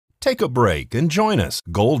Take a break and join us.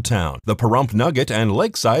 Gold Town, the Pahrump Nugget, and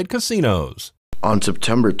Lakeside Casinos. On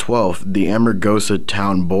September 12th, the Amargosa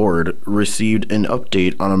Town Board received an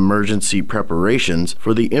update on emergency preparations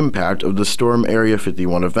for the impact of the Storm Area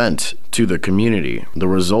 51 event to the community. The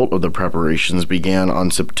result of the preparations began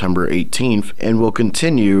on September 18th and will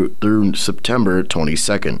continue through September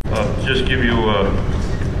 22nd. Just give you an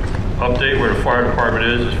update where the fire department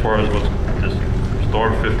is as far as what's this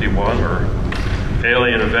Storm 51 or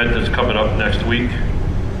alien event that's coming up next week.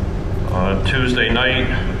 On Tuesday night,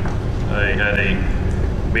 I had a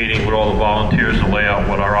meeting with all the volunteers to lay out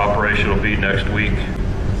what our operation will be next week.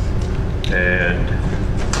 And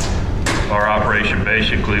our operation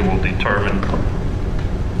basically will determine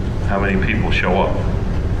how many people show up.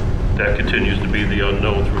 That continues to be the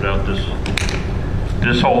unknown throughout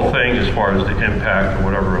this whole thing as far as the impact or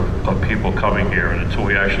whatever of people coming here. And until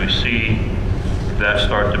we actually see that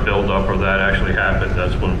start to build up or that actually happen,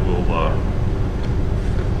 that's when we'll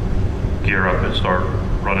gear up and start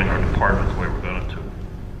running our department the way we're going to.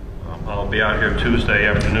 I'll be out here Tuesday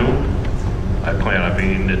afternoon. I plan on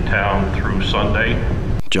being in town through Sunday.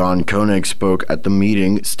 John Koenig spoke at the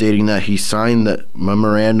meeting, stating that he signed the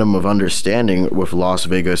Memorandum of Understanding with Las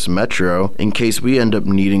Vegas Metro in case we end up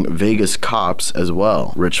needing Vegas cops as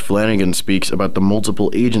well. Rich Flanagan speaks about the multiple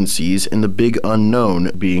agencies and the big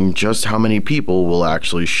unknown being just how many people will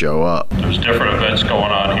actually show up. There's different events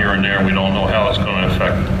going on here and there. We don't know how it's going to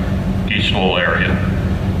affect each little area.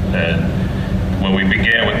 And when we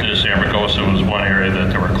began with this, Amargosa was one area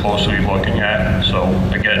that they were closely looking at. So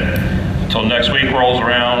again, until next week rolls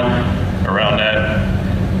around that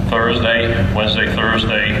Wednesday,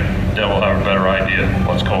 Thursday, then we'll have a better idea of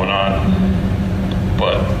what's going on.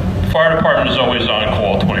 But the fire department is always on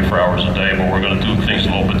call 24 hours a day, but we're going to do things a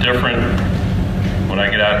little bit different. When I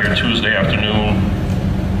get out here Tuesday afternoon,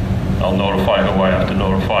 I'll notify who I have to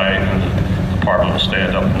notify, and the department will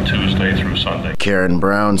stand up from Tuesday through Sunday. Karen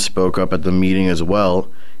Brown spoke up at the meeting as well,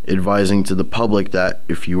 advising to the public that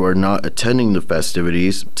if you are not attending the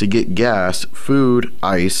festivities, to get gas, food,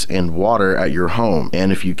 ice, and water at your home,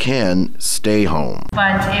 and if you can, stay home.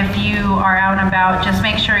 But if you are out and about, just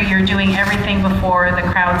make sure you're doing everything before the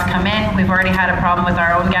crowds come in. We've already had a problem with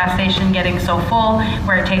our own gas station getting so full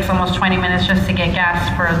where it takes almost 20 minutes just to get gas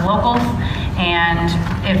for locals, and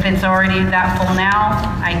if it's already that full now,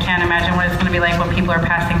 I can't imagine what it's going to be like when people are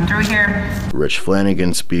passing through here. Rich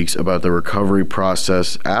Flanagan speaks about the recovery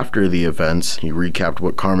process after the events. He recapped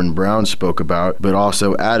what Carmen Brown spoke about, but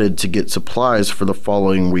also added to get supplies for the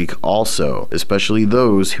following week also, especially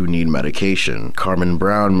those who need medication. Carmen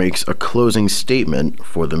Brown makes a closing statement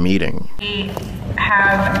for the meeting. We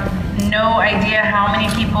have no idea how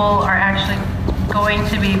many people are actually going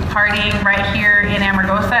to be partying right here in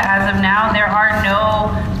Amargosa. As of now, there are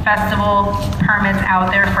no festival permits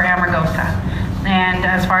out there for Amargosa. And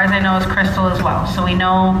as far as I know, it's Crystal as well. So we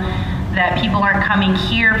know that people aren't coming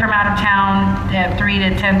here from out of town at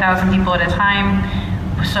 3,000 to 10,000 people at a time.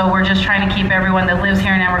 So we're just trying to keep everyone that lives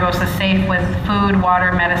here in Amargosa safe with food,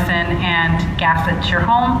 water, medicine, and gas at your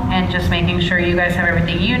home, and just making sure you guys have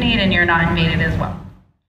everything you need and you're not invaded as well.